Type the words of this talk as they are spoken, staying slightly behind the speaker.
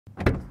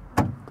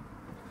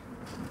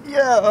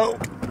Yo!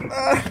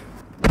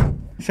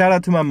 Shout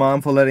out to my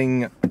mom for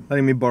letting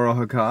me borrow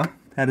her car.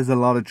 That is a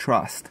lot of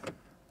trust.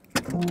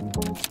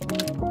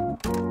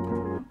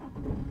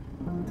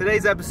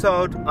 Today's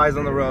episode, Eyes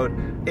on the Road,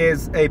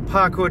 is a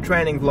parkour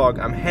training vlog.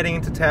 I'm heading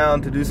into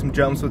town to do some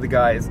jumps with the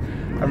guys.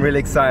 I'm really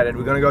excited.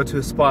 We're gonna go to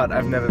a spot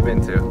I've never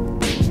been to.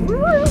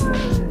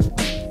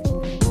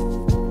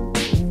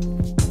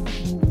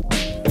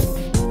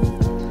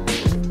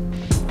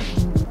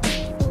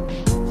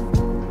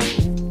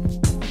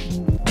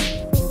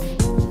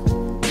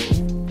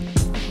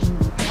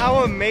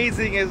 How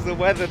amazing is the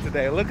weather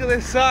today? Look at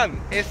the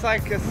sun. It's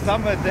like a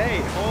summer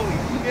day.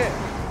 Holy shit.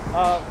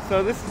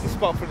 So this is the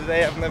spot for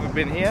today. I've never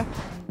been here.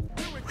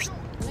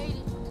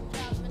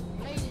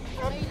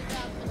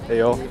 Hey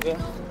yo.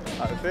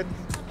 How's it?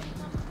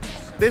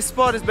 This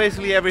spot is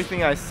basically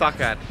everything I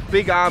suck at.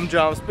 Big arm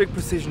jumps, big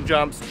precision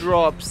jumps,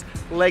 drops,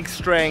 leg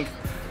strength.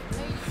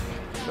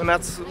 And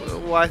that's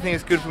why I think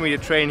it's good for me to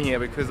train here,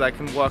 because I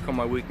can work on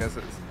my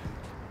weaknesses.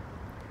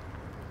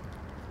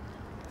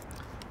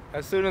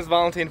 As soon as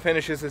Valentin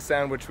finishes his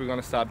sandwich, we're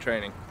gonna start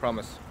training.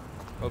 Promise.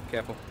 Oh,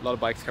 careful. A lot of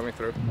bikes coming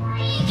through.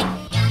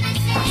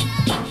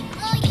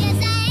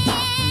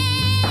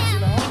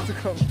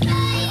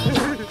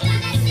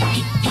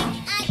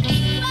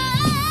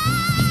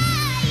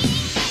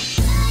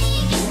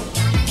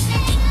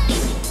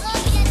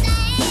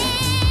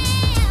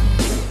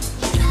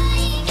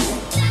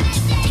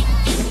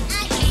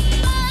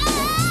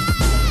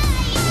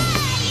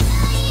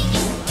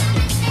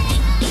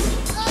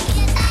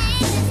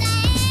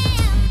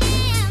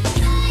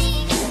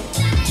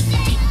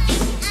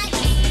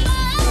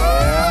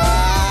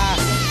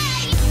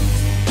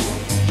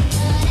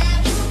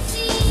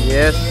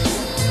 Yes.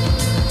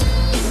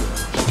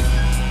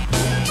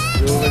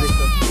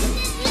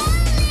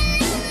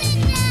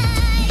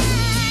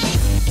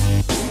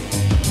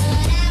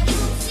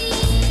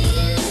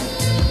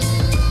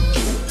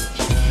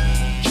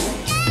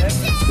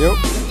 Yep.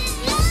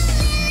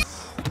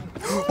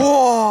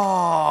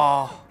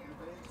 Oh.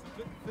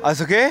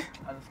 Alles okay?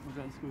 Alles gut,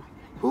 alles gut.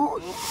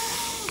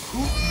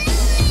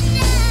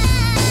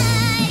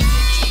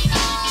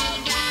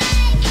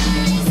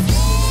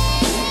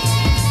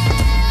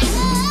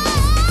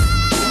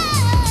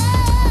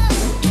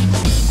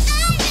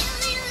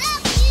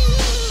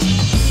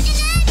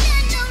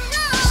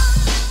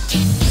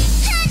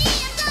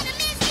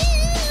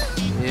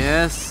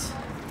 Yes.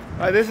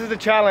 Alright, this is the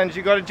challenge.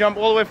 You got to jump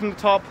all the way from the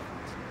top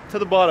to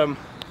the bottom.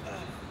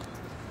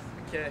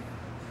 Okay.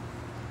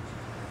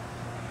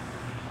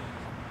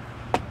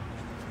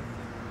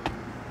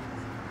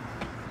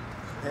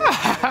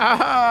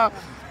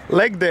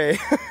 Leg day.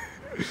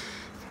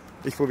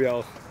 Ich probiere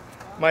auch.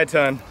 My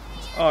turn.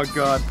 Oh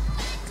God.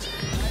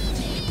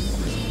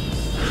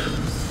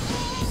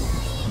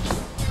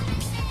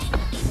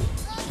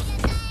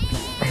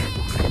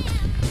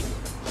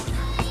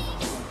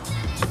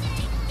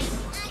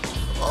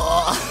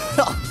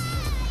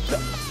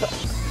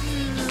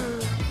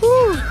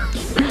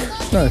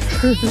 Nice.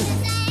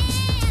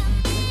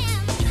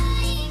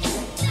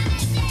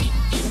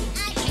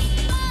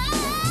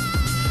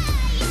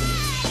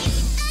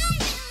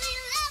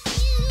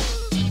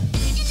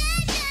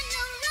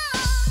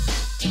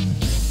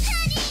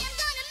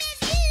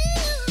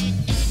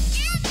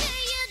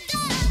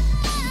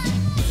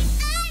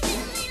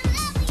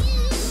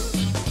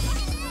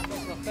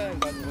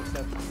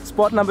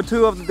 Spot number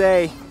 2 of the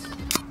day.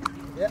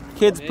 Yeah.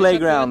 Kids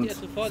playground.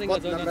 Spot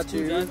number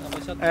 2.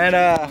 And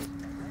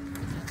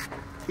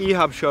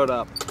E-Hub showed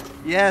up.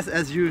 Yes,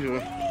 as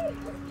usual.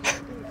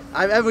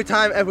 I'm every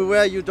time,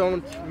 everywhere. You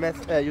don't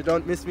miss me. You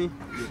don't mess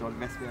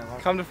me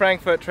around. Come to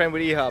Frankfurt, train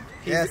with E-Hub.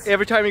 Yes.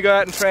 Every time you go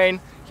out and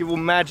train, he will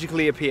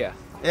magically appear.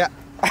 Yeah.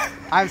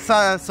 I'm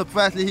so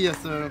surprisingly here,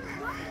 so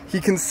He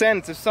can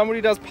sense if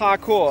somebody does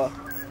parkour,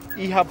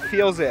 E-Hub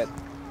feels it,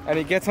 and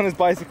he gets on his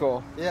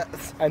bicycle. yeah.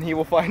 And he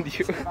will find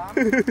you.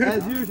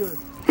 As usual.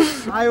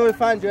 I will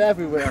find you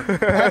everywhere.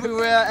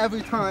 Everywhere,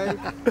 every time.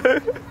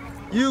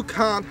 You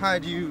can't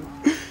hide you.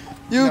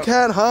 You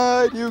can't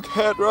hide, you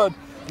can't run.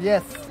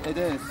 Yes, it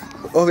is.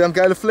 Oh, wir haben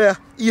geile Flair.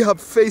 E-Hub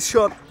Face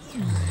Shot.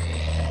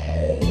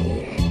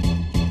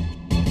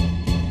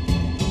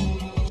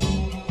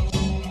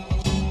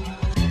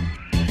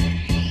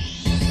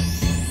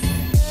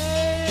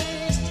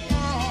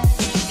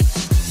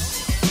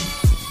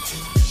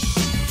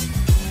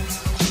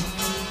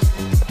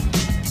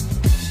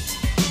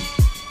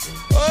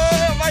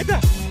 Oh, weiter.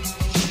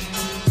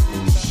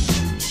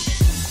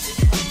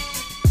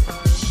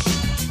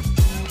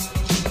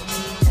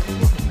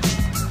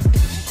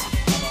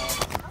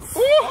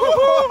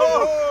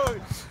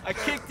 I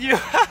kicked you.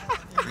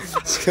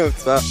 Stimmt,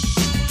 zwar.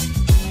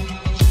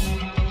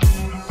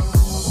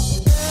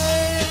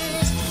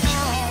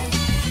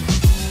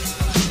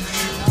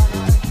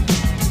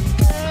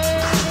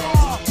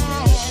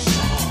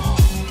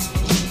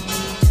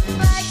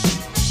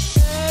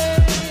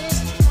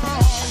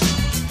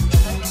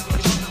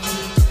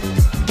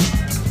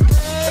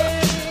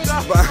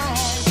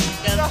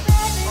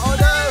 Oh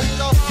no, he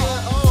lost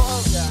it. Oh.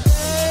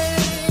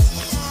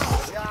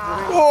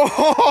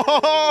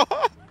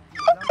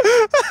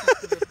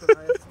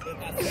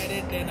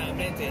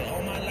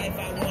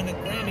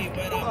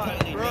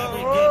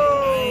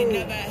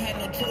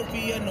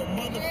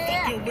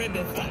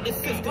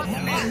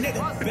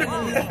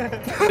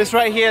 This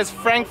right here is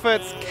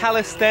Frankfurt's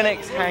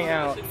Calisthenics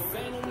Hangout.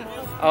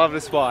 I love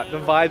this spot. The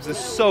vibes are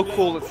so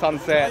cool at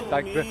sunset.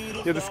 Like you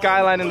have the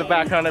skyline in the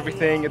background,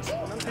 everything.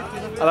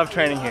 I love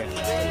training here.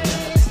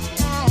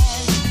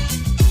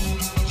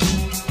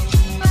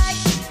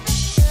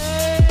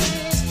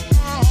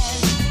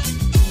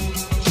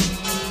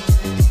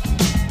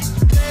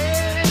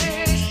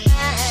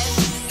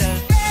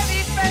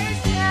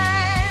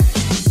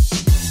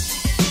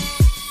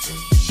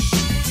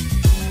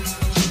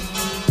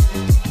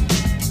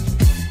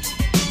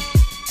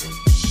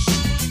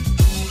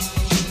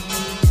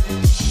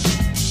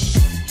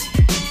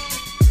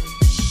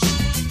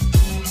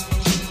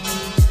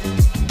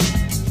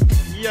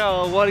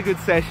 Yo, what a good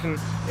session.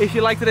 If you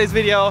liked today's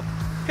video,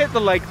 hit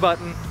the like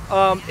button.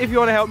 If you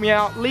want to help me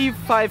out, leave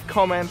 5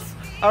 comments.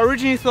 I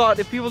originally thought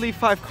if people leave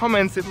 5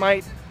 comments, it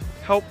might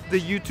help the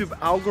YouTube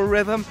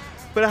algorithm,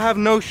 but I have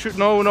no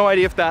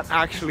idea if that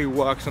actually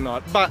works or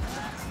not. But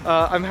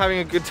I'm having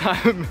a good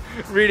time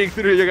reading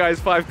through your guys'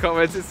 5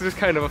 comments. It's just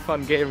kind of a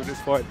fun game at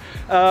this point.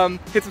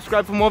 Hit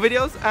subscribe for more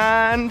videos,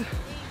 and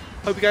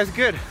hope you guys are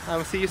good. I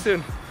will see you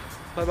soon.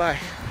 Bye bye.